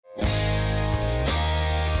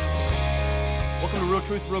Welcome to Real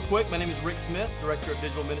Truth Real Quick. My name is Rick Smith, Director of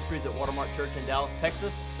Digital Ministries at Watermark Church in Dallas,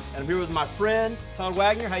 Texas. And I'm here with my friend, Todd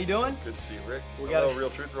Wagner. How you doing? Good to see you, Rick. We got Hello, Real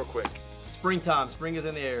Truth Real Quick. Springtime. Spring is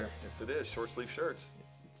in the air. Yes, it is. Short sleeve shirts.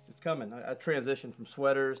 It's coming. I transitioned from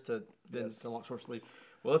sweaters to long short sleeve.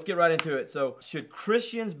 Well, let's get right into it. So, should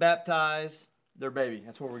Christians baptize their baby?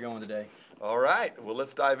 That's where we're going today. All right. Well,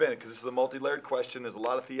 let's dive in because this is a multi-layered question. There's a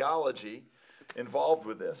lot of theology involved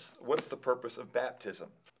with this. What is the purpose of baptism?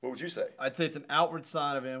 What would you say? I'd say it's an outward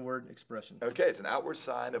sign of inward expression. Okay, it's an outward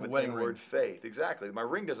sign of an inward faith. Exactly. My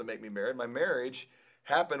ring doesn't make me married. My marriage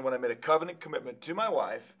happened when I made a covenant commitment to my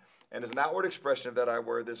wife, and as an outward expression of that, I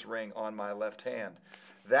wear this ring on my left hand.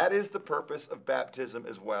 That is the purpose of baptism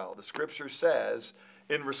as well. The scripture says,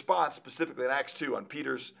 in response, specifically in Acts 2, on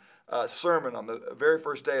Peter's sermon on the very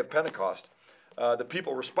first day of Pentecost, the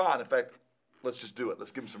people respond. In fact, let's just do it.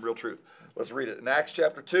 Let's give them some real truth. Let's read it. In Acts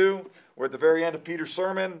chapter 2, we're at the very end of Peter's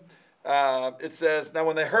sermon. It says, now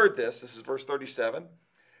when they heard this is verse 37,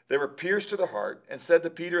 they were pierced to the heart and said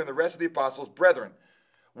to Peter and the rest of the apostles, brethren,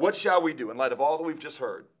 what shall we do in light of all that we've just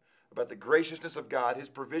heard about the graciousness of God, his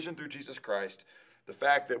provision through Jesus Christ, the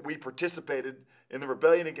fact that we participated in the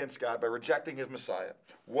rebellion against God by rejecting his Messiah?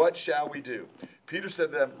 What shall we do? Peter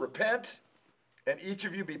said to them, repent and each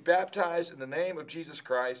of you be baptized in the name of Jesus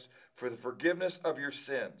Christ for the forgiveness of your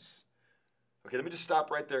sins. Okay, let me just stop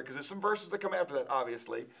right there because there's some verses that come after that,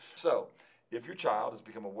 obviously. So, if your child has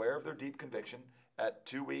become aware of their deep conviction at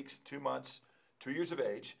 2 weeks, 2 months, 2 years of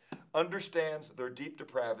age, understands their deep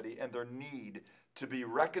depravity and their need to be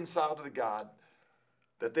reconciled to the God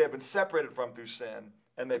that they have been separated from through sin,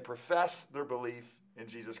 and they profess their belief in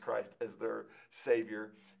Jesus Christ as their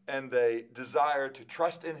Savior, and they desire to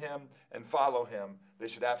trust in him and follow him, they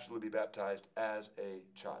should absolutely be baptized as a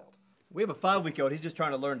child. We have a 5-week-old. He's just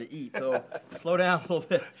trying to learn to eat, so slow down a little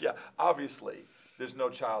bit. Yeah, obviously, there's no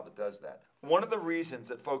child that does that. One of the reasons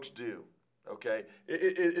that folks do, okay,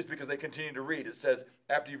 is because they continue to read. It says,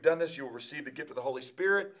 after you've done this, you will receive the gift of the Holy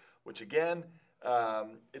Spirit, which again,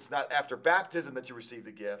 it's not after baptism that you receive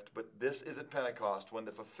the gift, but this is at Pentecost when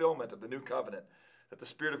the fulfillment of the new covenant, that the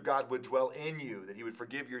Spirit of God would dwell in you, that he would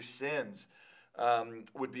forgive your sins,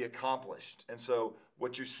 would be accomplished. And so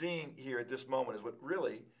what you're seeing here at this moment is what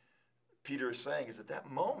really Peter is saying is at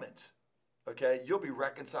that moment, okay, you'll be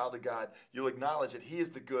reconciled to God. You'll acknowledge that he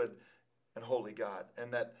is the good and holy God,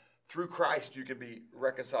 and that through Christ you can be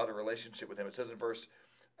reconciled to a relationship with him. It says in verse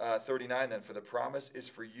 39 then, for the promise is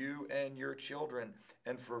for you and your children,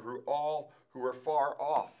 and for all who are far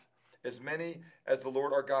off, as many as the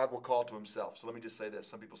Lord our God will call to himself. So let me just say this.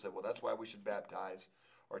 Some people say, well, that's why we should baptize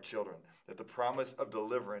our children, that the promise of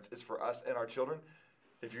deliverance is for us and our children.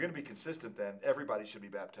 If you're going to be consistent, then everybody should be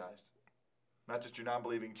baptized. Not just your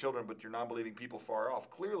non-believing children, but your non-believing people far off.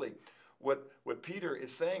 Clearly, what Peter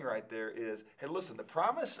is saying right there is, hey, listen, the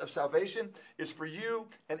promise of salvation is for you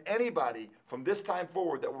and anybody from this time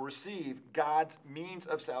forward that will receive God's means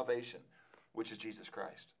of salvation, which is Jesus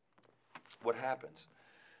Christ. What happens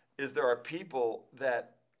is there are people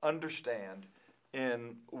that understand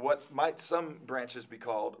in what might some branches be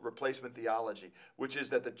called replacement theology, which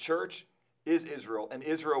is that the church is Israel, and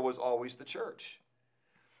Israel was always the church.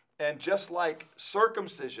 And just like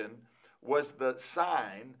circumcision was the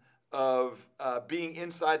sign of being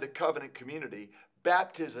inside the covenant community,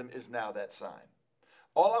 baptism is now that sign.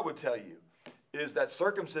 All I would tell you is that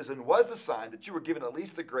circumcision was the sign that you were given at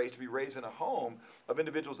least the grace to be raised in a home of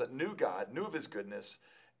individuals that knew God, knew of his goodness,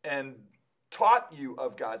 and taught you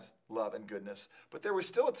of God's love and goodness. But there was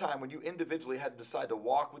still a time when you individually had to decide to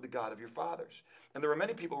walk with the God of your fathers. And there were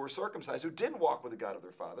many people who were circumcised who didn't walk with the God of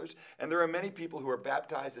their fathers. And there are many people who are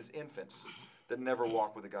baptized as infants that never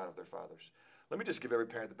walk with the God of their fathers. Let me just give every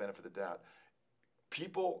parent the benefit of the doubt.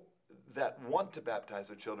 People that want to baptize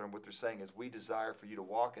their children, what they're saying is, we desire for you to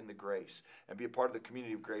walk in the grace and be a part of the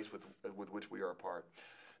community of grace with which we are a part.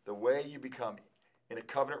 The way you become in a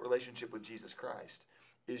covenant relationship with Jesus Christ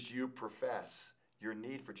is you profess your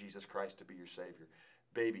need for Jesus Christ to be your Savior.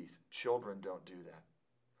 Babies, children don't do that,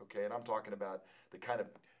 okay? And I'm talking about the kind of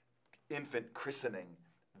infant christening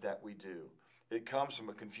that we do. It comes from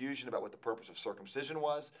a confusion about what the purpose of circumcision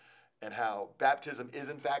was and how baptism is,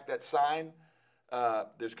 in fact, that sign.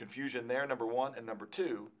 There's confusion there, number one. And number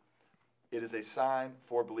two, it is a sign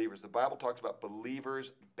for believers. The Bible talks about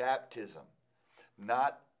believers' baptism,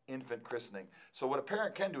 not infant christening. So what a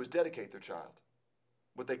parent can do is dedicate their child.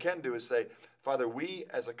 What they can do is say, Father, we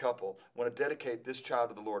as a couple want to dedicate this child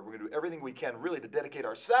to the Lord. We're going to do everything we can really to dedicate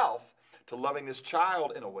ourselves to loving this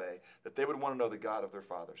child in a way that they would want to know the God of their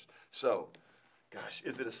fathers. So, gosh,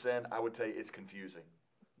 is it a sin? I would say it's confusing.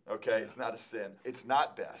 Okay, It's not a sin. It's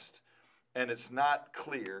not best. and it's not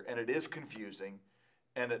clear, and it is confusing,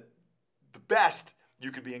 and at the best,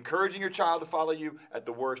 you could be encouraging your child to follow you. At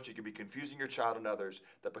the worst, you could be confusing your child and others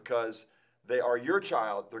that because they are your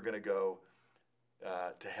child, they're going to go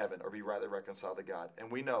to heaven or be rightly reconciled to God.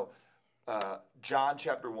 And we know John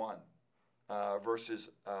chapter 1, verses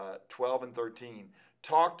 12 and 13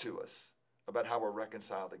 talk to us about how we're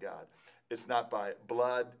reconciled to God. It's not by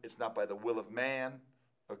blood. It's not by the will of man,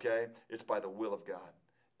 okay? It's by the will of God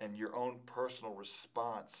and your own personal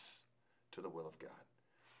response to the will of God.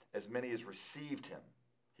 As many as received him,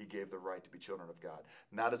 he gave the right to be children of God.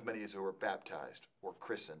 Not as many as who were baptized or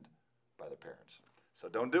christened by their parents. So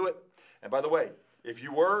don't do it. And by the way, if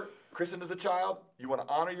you were christened as a child, you want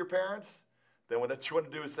to honor your parents, then what you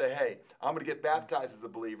want to do is say, hey, I'm going to get baptized as a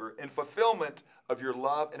believer in fulfillment of your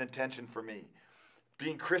love and intention for me.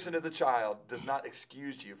 Being christened as a child does not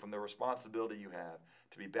excuse you from the responsibility you have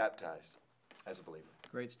to be baptized as a believer.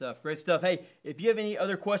 Great stuff. Great stuff. Hey, if you have any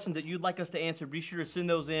other questions that you'd like us to answer, be sure to send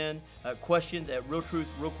those in. Questions at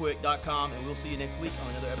realtruthrealquick.com, and we'll see you next week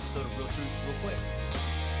on another episode of Real Truth Real Quick.